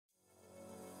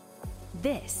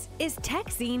This is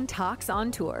Techzine Talks on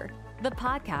Tour, the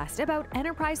podcast about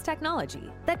enterprise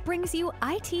technology that brings you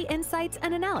IT insights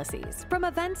and analyses from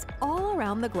events all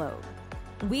around the globe.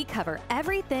 We cover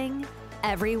everything,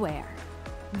 everywhere.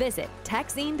 Visit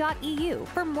techzine.eu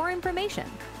for more information,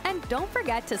 and don't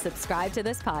forget to subscribe to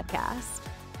this podcast.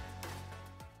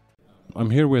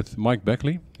 I'm here with Mike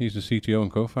Beckley. He's the CTO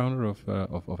and co-founder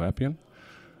of Appian.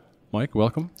 Mike,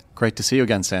 welcome. Great to see you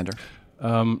again, Sander.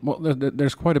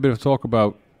 There's quite a bit of talk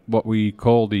about what we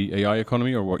call the AI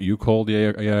economy, or what you call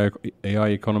the AI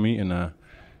economy in a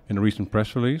recent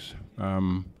press release.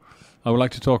 I would like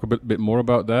to talk a bit more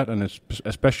about that, and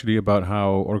especially about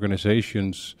how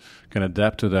organizations can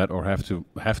adapt to that, or have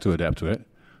to adapt to it,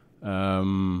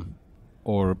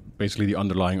 or basically the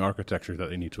underlying architecture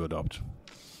that they need to adopt.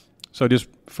 So just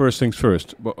first things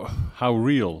first, how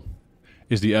real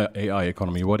is the AI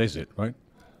economy? What is it, right?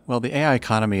 Well, the AI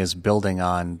economy is building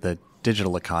on the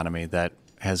digital economy that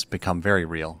has become very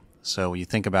real. So you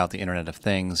think about the Internet of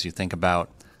Things, you think about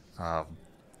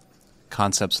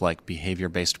concepts like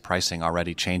behavior-based pricing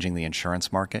already changing the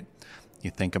insurance market. You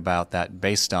think about that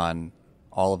based on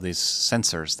all of these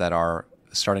sensors that are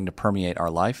starting to permeate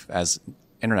our life, as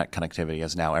Internet connectivity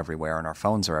is now everywhere and our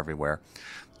phones are everywhere.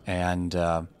 And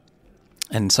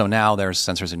so now there's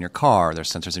sensors in your car,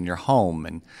 there's sensors in your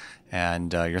home,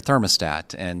 and your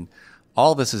thermostat. And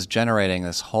all of this is generating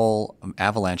this whole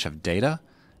avalanche of data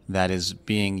that is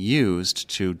being used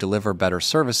to deliver better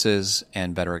services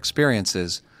and better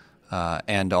experiences,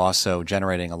 and also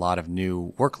generating a lot of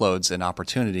new workloads and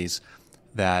opportunities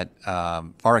that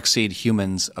far exceed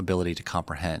humans' ability to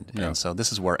comprehend. Yeah. And so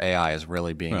this is where AI is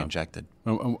really being injected.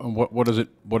 And what does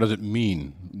it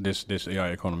mean, this AI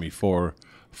economy for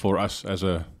us as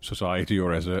a society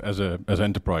or as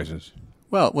enterprises?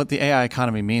 Well, what the AI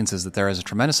economy means is that there is a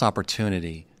tremendous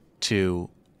opportunity to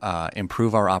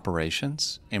improve our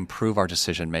operations, improve our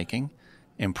decision-making,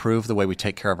 improve the way we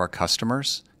take care of our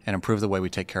customers, and improve the way we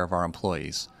take care of our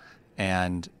employees.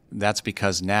 And that's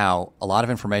because now a lot of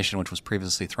information which was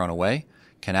previously thrown away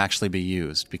can actually be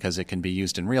used, because it can be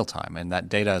used in real time. And that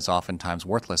data is oftentimes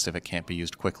worthless if it can't be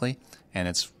used quickly, and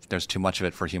there's too much of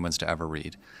it for humans to ever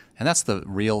read. And that's the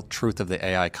real truth of the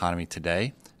AI economy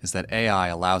today, is that AI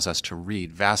allows us to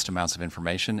read vast amounts of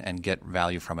information and get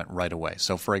value from it right away.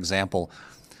 So, for example,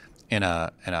 in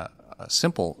a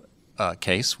simple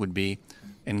case would be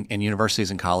in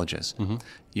universities and colleges. Mm-hmm.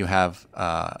 You have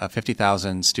a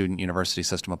 50,000 student university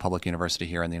system, a public university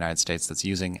here in the United States, that's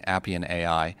using Appian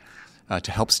AI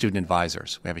to help student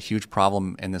advisors. We have a huge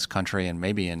problem in this country, and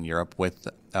maybe in Europe, with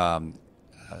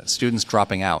students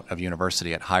dropping out of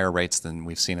university at higher rates than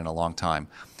we've seen in a long time.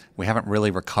 We haven't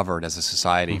really recovered as a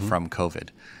society from COVID.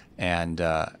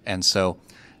 And so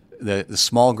the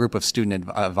small group of student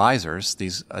advisors,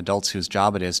 these adults whose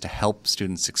job it is to help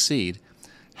students succeed,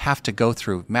 have to go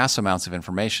through mass amounts of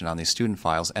information on these student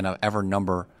files and an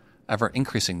ever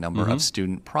increasing number of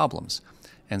student problems.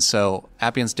 And so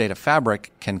Appian's data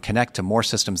fabric can connect to more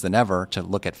systems than ever to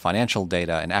look at financial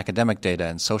data and academic data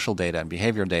and social data and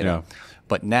behavior data. Yeah.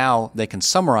 But now they can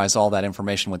summarize all that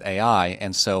information with AI,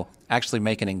 and so actually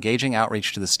make an engaging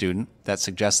outreach to the student that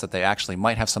suggests that they actually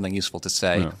might have something useful to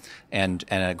say, and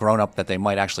a grown-up that they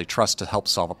might actually trust to help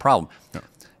solve a problem. Yeah.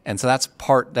 And so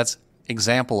that's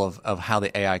example of how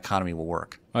the AI economy will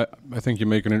work. I think you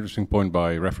make an interesting point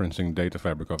by referencing data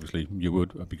fabric. Obviously, you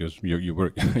would, because you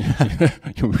work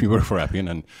you work for Appian,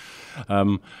 and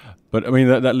but I mean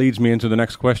that leads me into the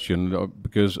next question,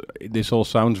 because this all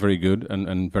sounds very good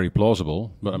and very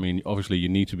plausible. But I mean, obviously, you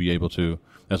need to be able to,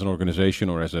 as an organization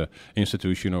or as an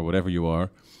institution or whatever you are,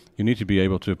 you need to be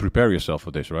able to prepare yourself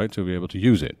for this, right? To be able to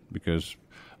use it, because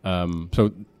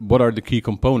so what are the key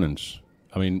components?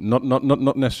 I mean,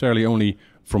 not necessarily only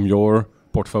from your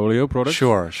portfolio products.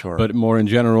 Sure. But more in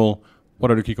general,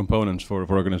 what are the key components for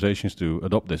organizations to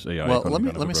adopt this AI? Well,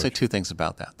 let me say two things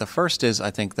about that. The first is,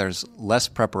 I think there's less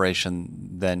preparation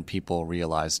than people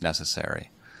realize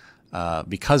necessary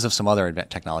because of some other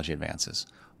technology advances.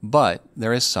 But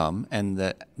there is some, and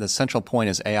the central point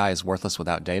is AI is worthless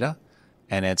without data,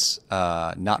 and it's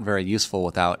not very useful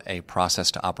without a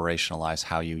process to operationalize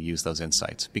how you use those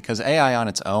insights. Because AI on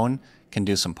its own can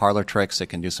do some parlor tricks, it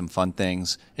can do some fun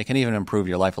things, it can even improve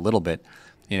your life a little bit.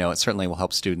 It certainly will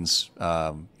help students,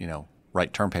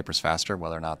 write term papers faster,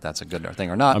 whether or not that's a good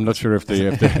thing or not. I'm not sure if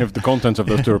the contents of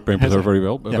those term papers are very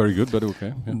good, but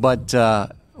okay. Yeah.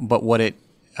 But what it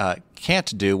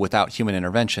can't do without human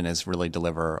intervention is really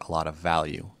deliver a lot of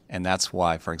value. And that's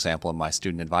why, for example, in my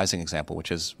student advising example,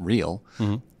 which is real,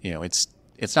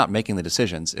 it's not making the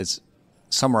decisions, it's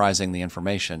summarizing the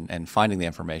information and finding the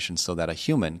information so that a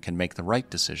human can make the right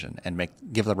decision and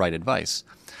give the right advice.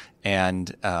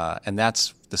 And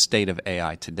that's the state of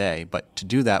AI today. But to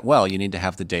do that well, you need to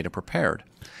have the data prepared.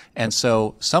 And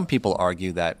so some people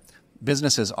argue that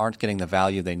businesses aren't getting the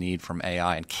value they need from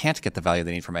AI and can't get the value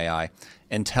they need from AI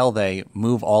until they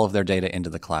move all of their data into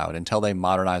the cloud, until they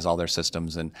modernize all their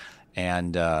systems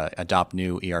and adopt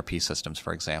new ERP systems,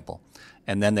 for example.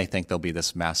 And then they think there'll be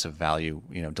this massive value,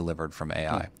 delivered from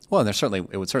AI. Well,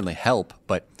 it would certainly help,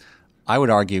 but I would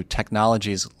argue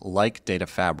technologies like Data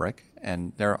Fabric,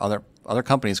 and there are other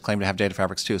companies claim to have data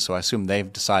fabrics too, so I assume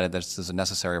they've decided this is a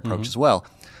necessary approach as well,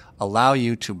 allow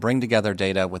you to bring together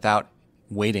data without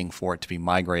waiting for it to be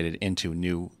migrated into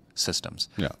new systems.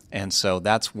 Yeah. And so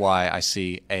that's why I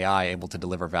see AI able to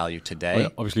deliver value today.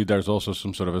 Well, obviously, there's also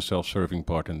some sort of a self-serving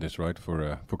part in this, right?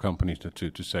 For companies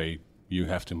to say you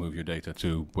have to move your data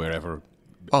to wherever.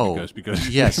 Because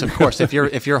yes, of course. If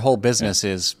your whole business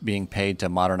is being paid to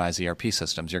modernize ERP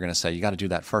systems, you're going to say you got to do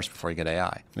that first before you get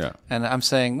AI. Yeah. And I'm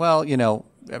saying, well,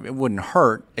 it wouldn't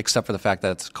hurt, except for the fact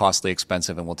that it's costly,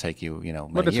 expensive, and will take you, many years.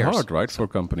 But it's hard, right, for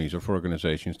companies or for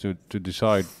organizations to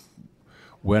decide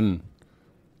when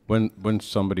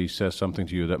somebody says something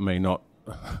to you that may not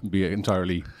be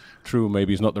entirely true.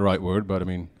 Maybe it's not the right word, but I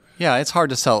mean. Yeah, it's hard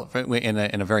to sell in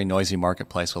a very noisy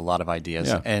marketplace with a lot of ideas.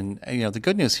 Yeah. And the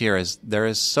good news here is there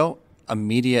is so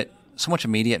much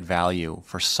immediate value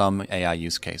for some AI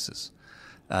use cases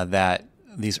that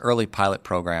these early pilot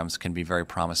programs can be very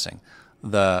promising.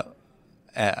 The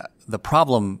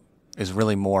problem is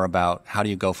really more about how do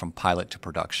you go from pilot to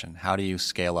production? How do you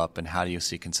scale up, and how do you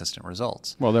see consistent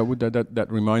results? Well, that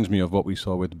reminds me of what we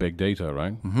saw with big data,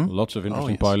 right? Mm-hmm. Lots of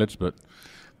interesting pilots, but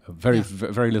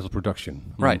very little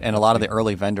production. Right, and a lot of the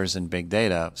early vendors in big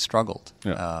data struggled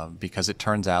because it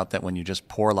turns out that when you just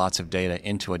pour lots of data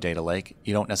into a data lake,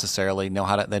 you don't necessarily know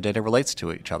how the data relates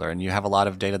to each other, and you have a lot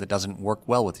of data that doesn't work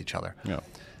well with each other. Yeah.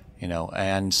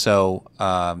 And so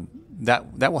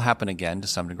that will happen again to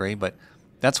some degree, but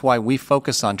that's why we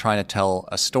focus on trying to tell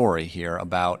a story here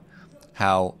about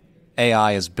how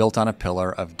AI is built on a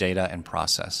pillar of data and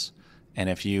process. And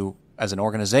if you, as an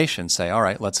organization, say, all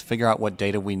right, let's figure out what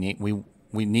data we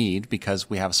need because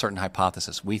we have a certain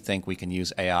hypothesis. We think we can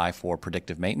use AI for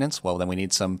predictive maintenance. Well, then we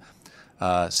need some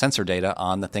sensor data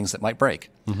on the things that might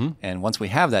break. Mm-hmm. And once we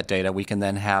have that data, we can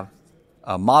then have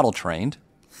a model trained.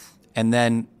 And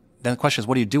then the question is,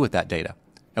 what do you do with that data?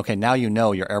 Okay, now you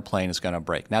know your airplane is going to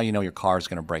break. Now you know your car is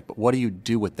going to break. But what do you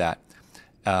do with that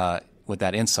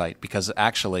insight? Because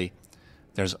actually,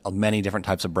 there's many different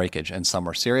types of breakage, and some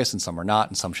are serious, and some are not,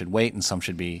 and some should wait, and some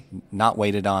should be not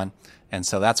waited on. And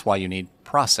so that's why you need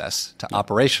process to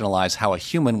operationalize how a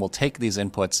human will take these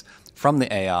inputs from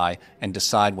the AI and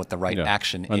decide what the right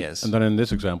action is. And then in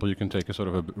this example, you can take a sort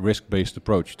of a risk-based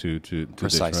approach to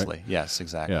Precisely. this, right? Yes,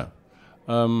 exactly. Yeah.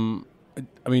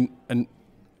 I mean, and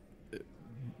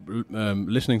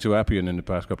listening to Appian in the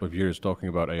past couple of years talking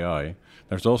about AI,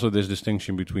 there's also this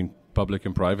distinction between public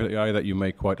and private AI that you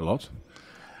make quite a lot.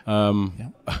 I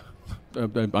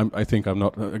think I'm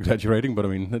not exaggerating, but I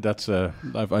mean that's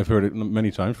I've heard it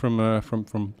many times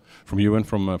from you and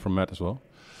from Matt as well.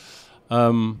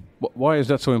 Why is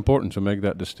that so important to make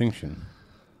that distinction?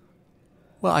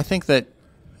 Well, I think that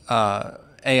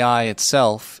AI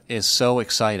itself is so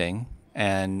exciting,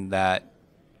 and that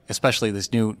especially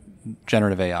this new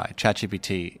generative AI,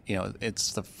 ChatGPT,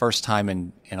 it's the first time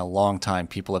in a long time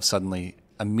people have suddenly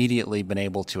immediately been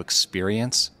able to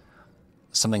experience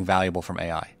something valuable from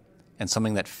AI, and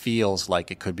something that feels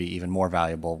like it could be even more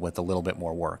valuable with a little bit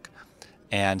more work.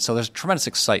 And so there's tremendous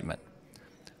excitement.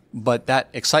 But that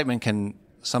excitement can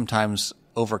sometimes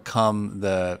overcome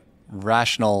the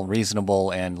rational,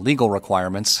 reasonable, and legal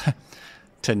requirements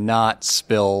to not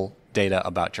spill data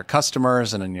about your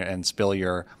customers and spill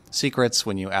your secrets.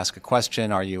 When you ask a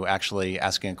question, are you actually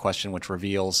asking a question which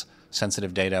reveals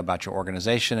sensitive data about your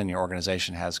organization, and your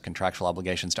organization has contractual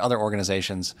obligations to other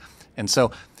organizations? And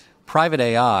so private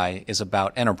AI is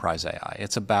about enterprise AI.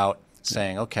 It's about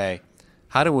saying, okay,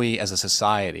 how do we as a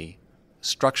society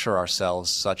structure ourselves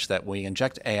such that we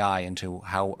inject AI into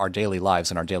how our daily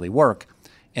lives and our daily work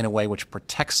in a way which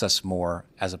protects us more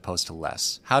as opposed to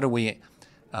less? How do we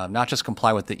not just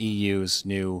comply with the EU's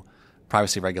new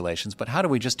privacy regulations, but how do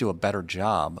we just do a better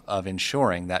job of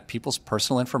ensuring that people's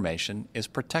personal information is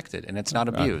protected and it's not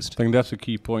abused? I think that's a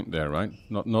key point there, right?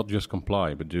 Not just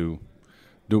comply, but do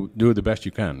the best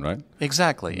you can, right?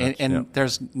 Exactly. And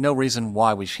there's no reason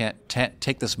why we can't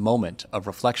take this moment of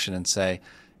reflection and say,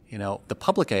 the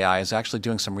public AI is actually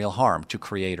doing some real harm to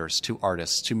creators, to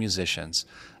artists, to musicians,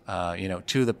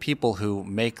 to the people who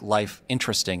make life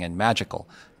interesting and magical.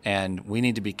 And we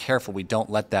need to be careful we don't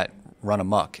let that run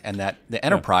amok, and that the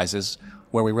enterprises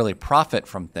where we really profit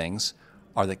from things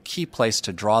are the key place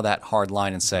to draw that hard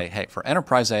line and say, hey, for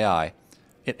enterprise AI,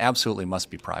 it absolutely must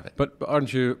be private. But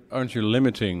aren't you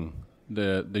limiting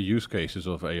the use cases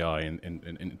of AI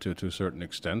to a certain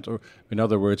extent? Or in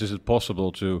other words, is it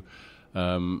possible to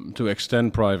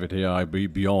extend private AI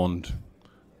beyond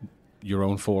your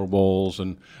own four walls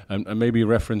and maybe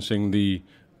referencing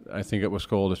I think it was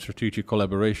called a strategic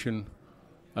collaboration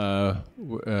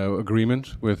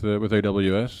agreement with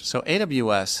AWS? So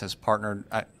AWS has partnered,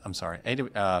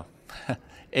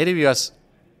 AWS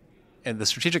and the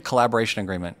strategic collaboration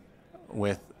agreement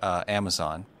with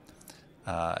Amazon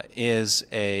is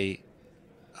a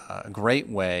great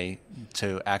way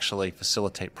to actually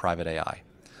facilitate private AI.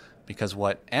 Because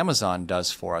what Amazon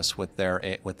does for us with their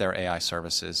AI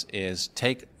services is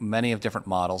take many of different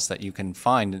models that you can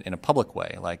find in a public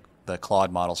way, like the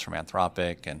Claude models from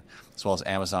Anthropic, and as well as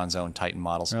Amazon's own Titan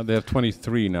models. They have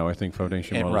 23 now, I think,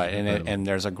 foundation models. Right, and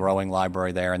there's a growing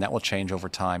library there, and that will change over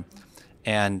time.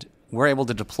 And we're able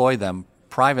to deploy them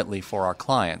privately for our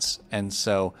clients. And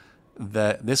so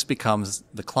this becomes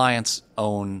the client's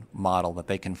own model that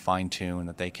they can fine-tune,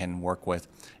 that they can work with,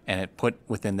 and it put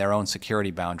within their own security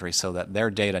boundaries so that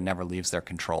their data never leaves their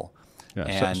control.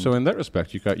 Yeah, so in that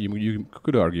respect, you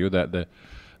could argue that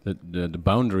the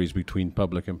boundaries between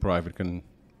public and private can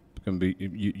be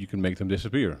you can make them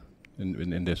disappear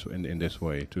in this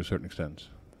way to a certain extent.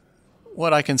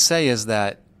 What I can say is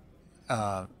that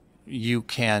you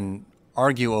can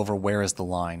argue over where is the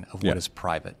line of what is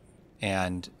private.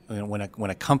 And when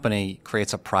a company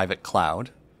creates a private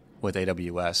cloud with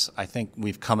AWS, I think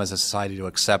we've come as a society to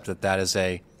accept that is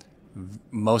a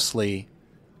mostly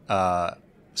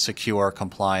secure,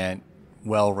 compliant,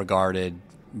 well-regarded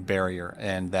barrier,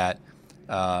 and that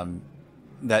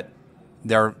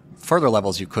there are further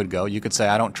levels you could go. You could say,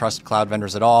 I don't trust cloud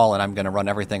vendors at all, and I'm going to run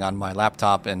everything on my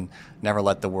laptop and never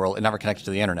connect it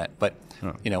to the internet. But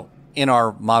in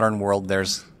our modern world,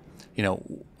 there's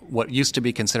what used to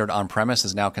be considered on-premise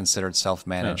is now considered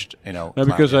self-managed. No,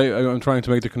 because I'm trying to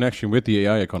make the connection with the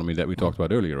AI economy that we talked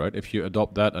about earlier, right? If you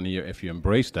adopt that and if you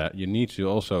embrace that, you need to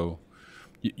also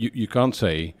you can't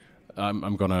say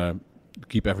I'm going to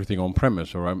keep everything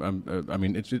on-premise, or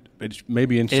it's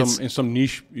maybe in some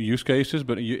niche use cases,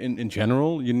 but in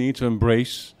general, you need to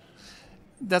embrace.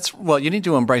 You need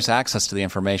to embrace access to the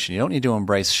information. You don't need to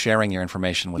embrace sharing your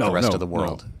information with the rest of the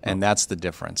world, and that's the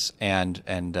difference. And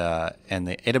the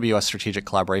AWS Strategic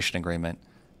Collaboration Agreement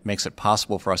makes it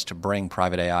possible for us to bring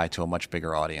private AI to a much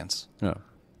bigger audience. Yeah,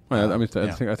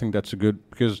 I think that's a good,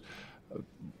 because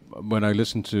when I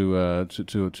listened to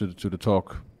the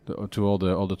talk, to all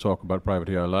the talk about private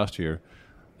AI last year,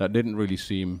 that didn't really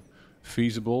seem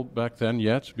feasible back then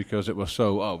yet, because it was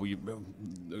so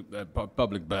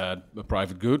public bad,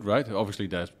 private good, right? Obviously,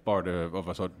 that's part of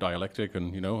a sort of dialectic,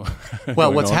 and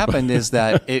Well, what's happened is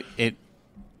that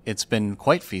it's been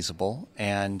quite feasible,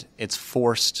 and it's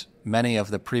forced many of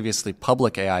the previously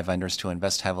public AI vendors to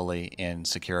invest heavily in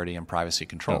security and privacy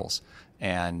controls,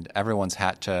 and everyone's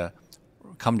had to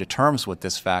come to terms with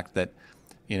this fact that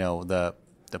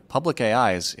the public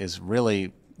AI is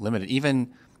really limited.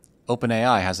 Even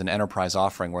OpenAI has an enterprise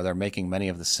offering where they're making many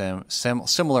of the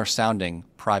similar sounding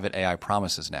private AI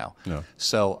promises now. Yeah.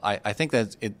 So I think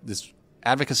that this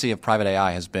advocacy of private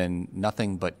AI has been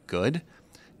nothing but good.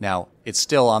 Now, it's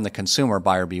still on the consumer,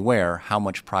 buyer beware. How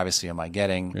much privacy am I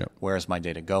getting? Yep. Where is my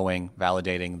data going?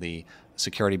 Validating the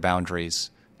security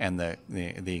boundaries and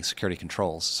the security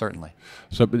controls, certainly.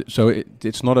 So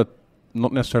it's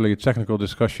not necessarily a technical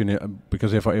discussion,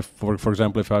 because if for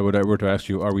example, if I were to ask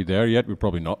you, are we there yet? We're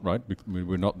probably not, right?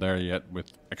 We're not there yet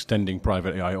with extending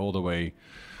private AI all the way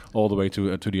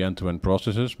to the end-to-end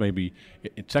processes. Maybe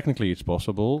technically it's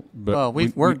possible, but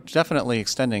we're definitely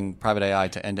extending private AI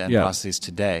to end-to-end processes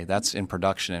today. That's in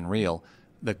production and real.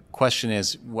 The question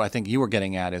is, what I think you were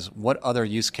getting at is, what other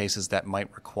use cases that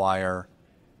might require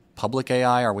public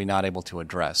AI are we not able to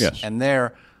address? Yes. And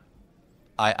there,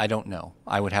 I don't know.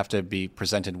 I would have to be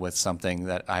presented with something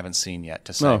that I haven't seen yet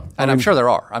to say. No, I'm sure there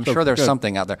are. I'm sure there's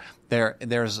something out there.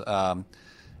 There's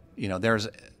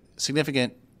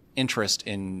significant interest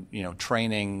in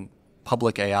training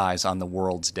public AIs on the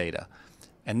world's data,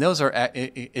 and those are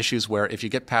issues where if you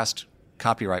get past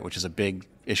copyright, which is a big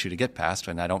issue to get past,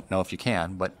 and I don't know if you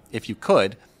can, but if you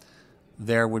could,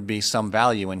 there would be some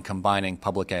value in combining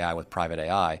public AI with private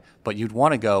AI. But you'd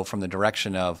want to go from the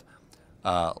direction of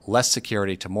less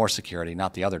security to more security,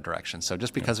 not the other direction. So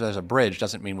just because there's a bridge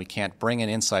doesn't mean we can't bring in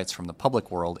insights from the public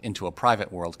world into a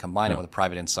private world, combine it with a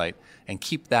private insight, and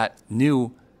keep that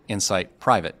new insight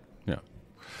private. Yeah.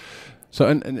 So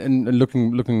and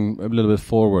looking a little bit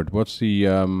forward, what's the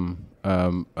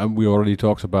and we already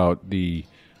talked about the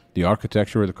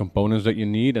architecture or the components that you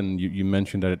need, and you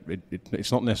mentioned that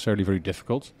it's not necessarily very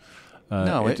difficult.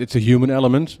 No, it's a human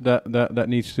element that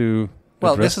needs to.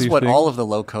 Well, this is what things. all of the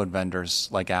low-code vendors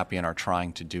like Appian are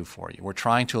trying to do for you. We're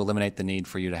trying to eliminate the need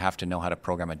for you to have to know how to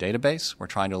program a database. We're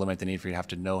trying to eliminate the need for you to have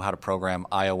to know how to program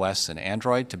iOS and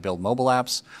Android to build mobile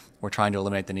apps. We're trying to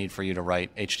eliminate the need for you to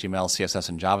write HTML, CSS,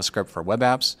 and JavaScript for web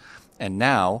apps. And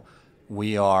now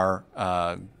we are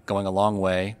going a long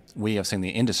way, we have seen the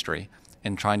industry,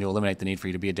 in trying to eliminate the need for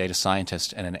you to be a data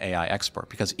scientist and an AI expert.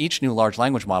 Because each new large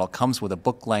language model comes with a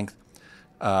book-length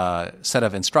set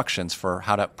of instructions for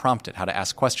how to prompt it, how to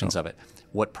ask questions of it.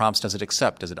 What prompts does it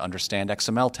accept? Does it understand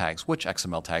XML tags? Which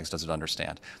XML tags does it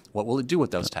understand? What will it do with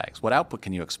those tags? What output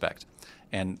can you expect?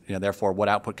 And therefore, what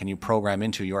output can you program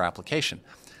into your application?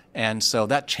 And so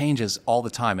that changes all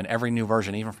the time, and every new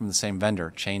version, even from the same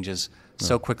vendor, changes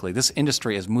so quickly. This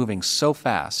industry is moving so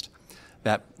fast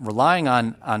that relying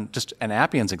on just an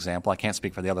Appian's example, I can't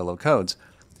speak for the other low codes,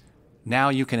 now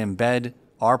you can embed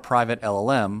our private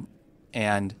LLM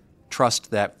and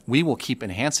trust that we will keep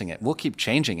enhancing it, we'll keep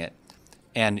changing it,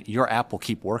 and your app will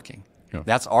keep working. Yeah.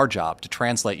 That's our job, to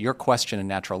translate your question in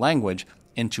natural language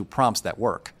into prompts that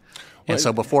work. And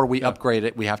so before we upgrade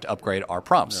it, we have to upgrade our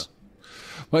prompts. Yeah.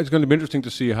 Well, it's going to be interesting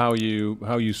to see how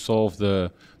you solve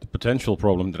the potential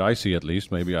problem that I see, at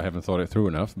least. Maybe I haven't thought it through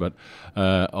enough, but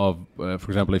for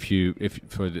example, if you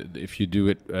do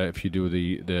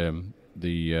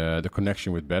the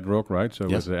connection with Bedrock, right? So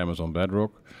with the Amazon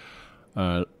Bedrock.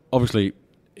 Obviously,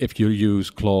 if you use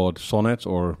Claude Sonnet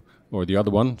or the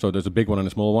other one, so there's a big one and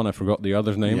a small one. I forgot the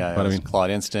other's name. Yeah, but I mean Claude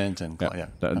Instant and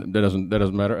that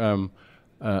doesn't matter.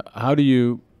 How do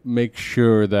you make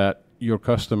sure that your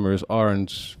customers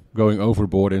aren't going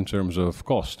overboard in terms of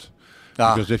cost?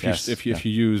 Because if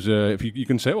you use you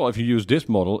can say, well, if you use this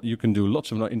model, you can do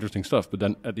lots of interesting stuff, but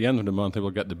then at the end of the month they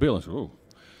will get the bill and say, oh.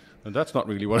 And that's not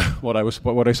really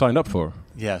what I signed up for.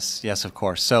 Yes, of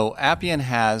course. So Appian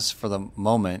has, for the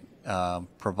moment,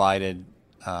 provided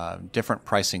different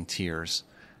pricing tiers,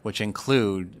 which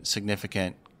include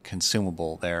significant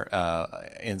consumable there,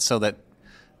 and so that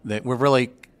we're really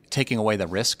taking away the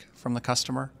risk from the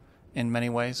customer in many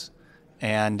ways,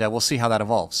 and we'll see how that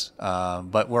evolves.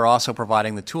 But we're also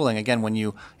providing the tooling again. When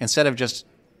you, instead of just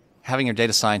having your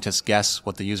data scientists guess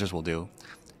what the users will do,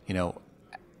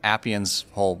 Appian's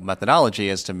whole methodology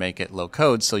is to make it low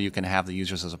code so you can have the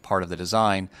users as a part of the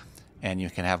design, and you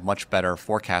can have much better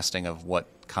forecasting of what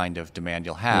kind of demand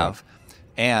you'll have.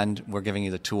 Yeah. And we're giving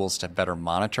you the tools to better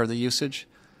monitor the usage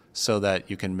so that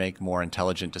you can make more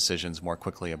intelligent decisions more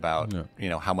quickly about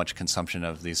how much consumption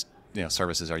of these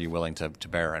services are you willing to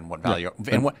bear, and what value.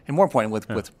 Yeah. And more important,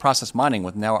 with process mining,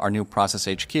 with now our new Process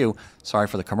HQ, sorry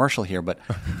for the commercial here, but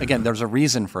again, there's a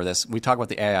reason for this. We talk about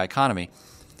the AI economy.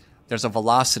 There's a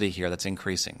velocity here that's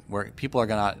increasing, where people are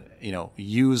going to,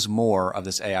 use more of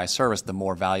this AI service, the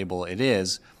more valuable it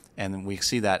is, and we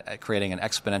see that creating an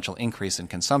exponential increase in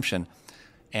consumption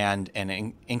and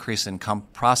an increase in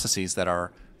processes that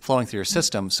are flowing through your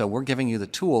system. So we're giving you the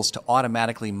tools to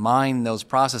automatically mine those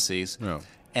processes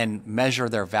and measure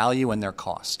their value and their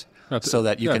cost, so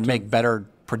that you can make better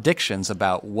predictions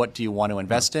about what do you want to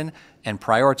invest in and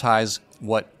prioritize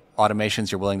what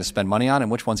automations you're willing to spend money on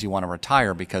and which ones you want to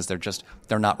retire because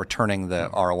they're not returning the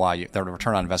ROI, the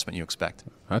return on investment you expect.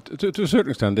 To a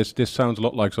certain extent, this sounds a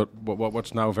lot like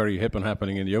what's now very hip and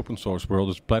happening in the open source world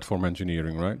is platform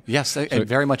engineering, right? Yes, it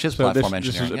very much is platform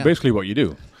engineering. This is basically what you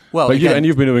do. Well, but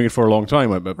you've been doing it for a long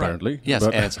time, apparently. Right. Yes,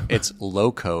 and it's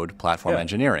low-code platform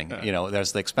engineering. Yeah.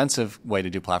 There's the expensive way to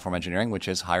do platform engineering, which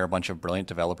is hire a bunch of brilliant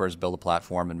developers, build a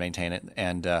platform, and maintain it,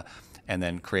 and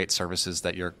then create services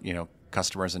that your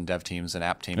customers and dev teams and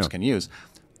app teams can use.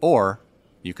 Or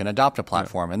you can adopt a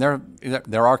platform, and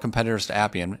there are competitors to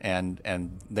Appian, and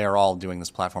they're all doing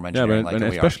this platform engineering like we are.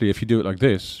 Especially if you do it like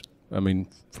this. I mean,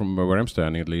 from where I'm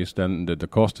standing at least, then the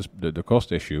cost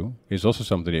issue is also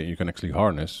something that you can actually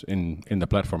harness in the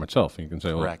platform itself. You can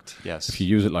say, correct, yes. If you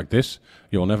use it like this,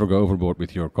 you'll never go overboard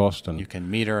with your cost. And you can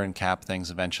meter and cap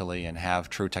things eventually and have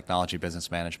true technology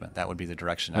business management. That would be the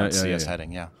direction I would see us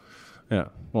heading, Yeah.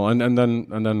 Well, and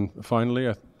then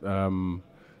finally,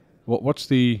 what's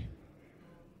the?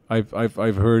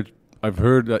 I've heard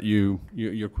that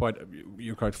you're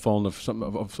quite fond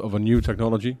of a new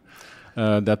technology.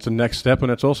 That's the next step,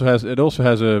 and it also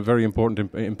has a very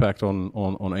important impact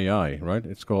on AI, right?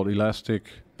 It's called elastic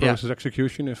process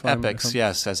execution. Epics,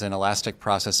 yes, as in elastic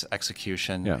process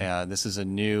execution. Yeah. This is a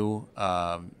new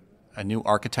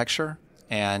architecture,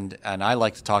 and I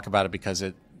like to talk about it because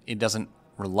it doesn't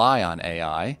rely on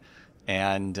AI.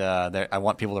 And I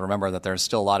want people to remember that there's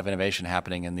still a lot of innovation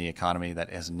happening in the economy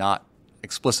that is not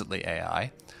explicitly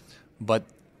AI. But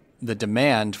the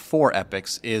demand for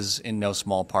epics is in no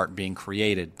small part being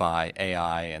created by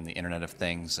AI and the Internet of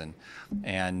Things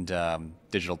and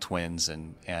digital twins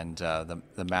and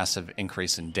the massive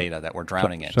increase in data that we're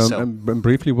drowning in. So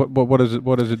briefly, what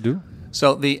does it do?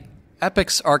 So the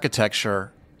epics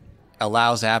architecture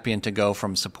allows Appian to go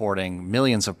from supporting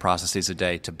millions of processes a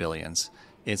day to billions.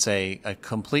 It's a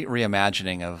complete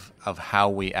reimagining of how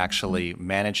we actually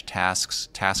manage tasks,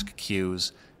 task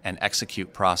queues, and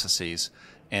execute processes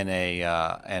in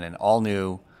an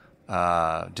all-new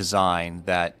design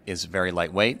that is very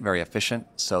lightweight, very efficient.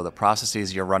 So the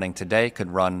processes you're running today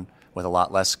could run with a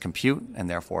lot less compute and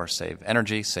therefore save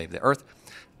energy, save the earth.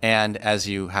 And as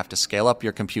you have to scale up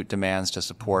your compute demands to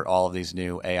support all of these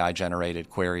new AI-generated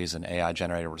queries and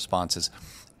AI-generated responses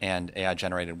and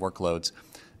AI-generated workloads,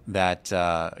 that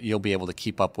you'll be able to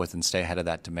keep up with and stay ahead of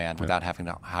that demand without having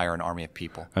to hire an army of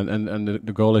people. And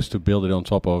the goal is to build it on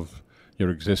top of your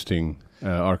existing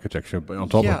architecture, but on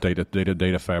top of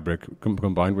data fabric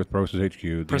combined with Process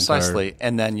HQ. Precisely,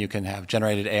 and then you can have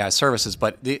generated AI services.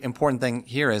 But the important thing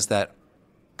here is that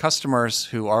customers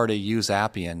who already use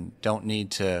Appian don't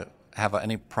need to have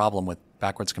any problem with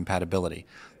backwards compatibility.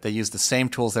 They use the same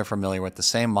tools they're familiar with, the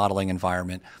same modeling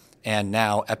environment, and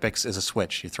now epics is a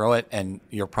switch. You throw it, and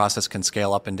your process can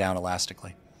scale up and down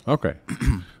elastically. Okay.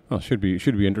 Well, should be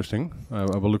interesting. I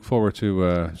will look forward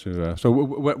to. So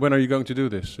when are you going to do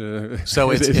this?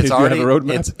 So it's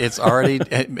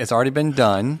already been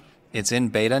done. It's in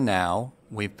beta now.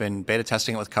 We've been beta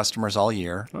testing it with customers all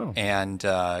year, and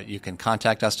you can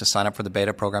contact us to sign up for the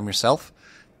beta program yourself.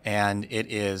 And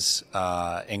it is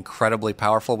incredibly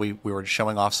powerful. We were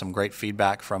showing off some great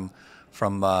feedback from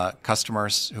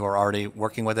customers who are already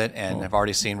working with it and have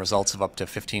already seen results of up to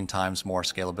 15 times more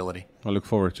scalability. I look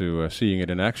forward to seeing it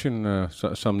in action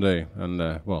someday. And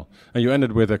and you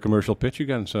ended with a commercial pitch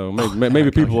again, so maybe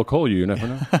people will call you. You never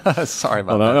know. Sorry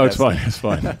about that. No, it's fine. It's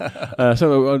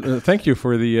fine. Thank you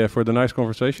for the nice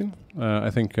conversation. I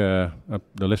think the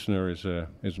listener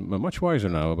is much wiser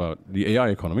now about the AI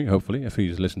economy. Hopefully, if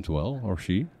he's listened to well or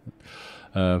she.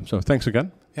 So thanks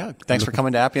again. Yeah, thanks for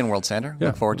coming to Appian World, Sander.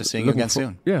 Look forward to seeing you again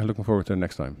soon. Yeah, looking forward to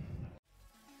next time.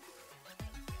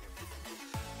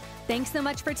 Thanks so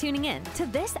much for tuning in to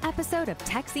this episode of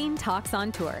Techzine Talks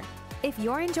on Tour. If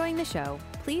you're enjoying the show,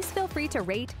 please feel free to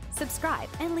rate, subscribe,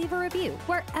 and leave a review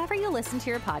wherever you listen to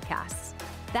your podcasts.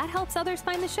 That helps others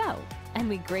find the show, and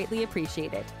we greatly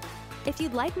appreciate it. If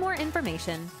you'd like more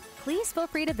information, please feel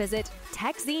free to visit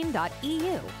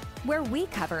techzine.eu, where we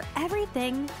cover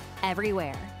everything,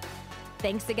 everywhere.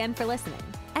 Thanks again for listening,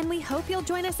 and we hope you'll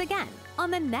join us again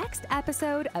on the next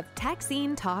episode of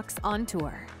Techzine Talks on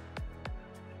Tour.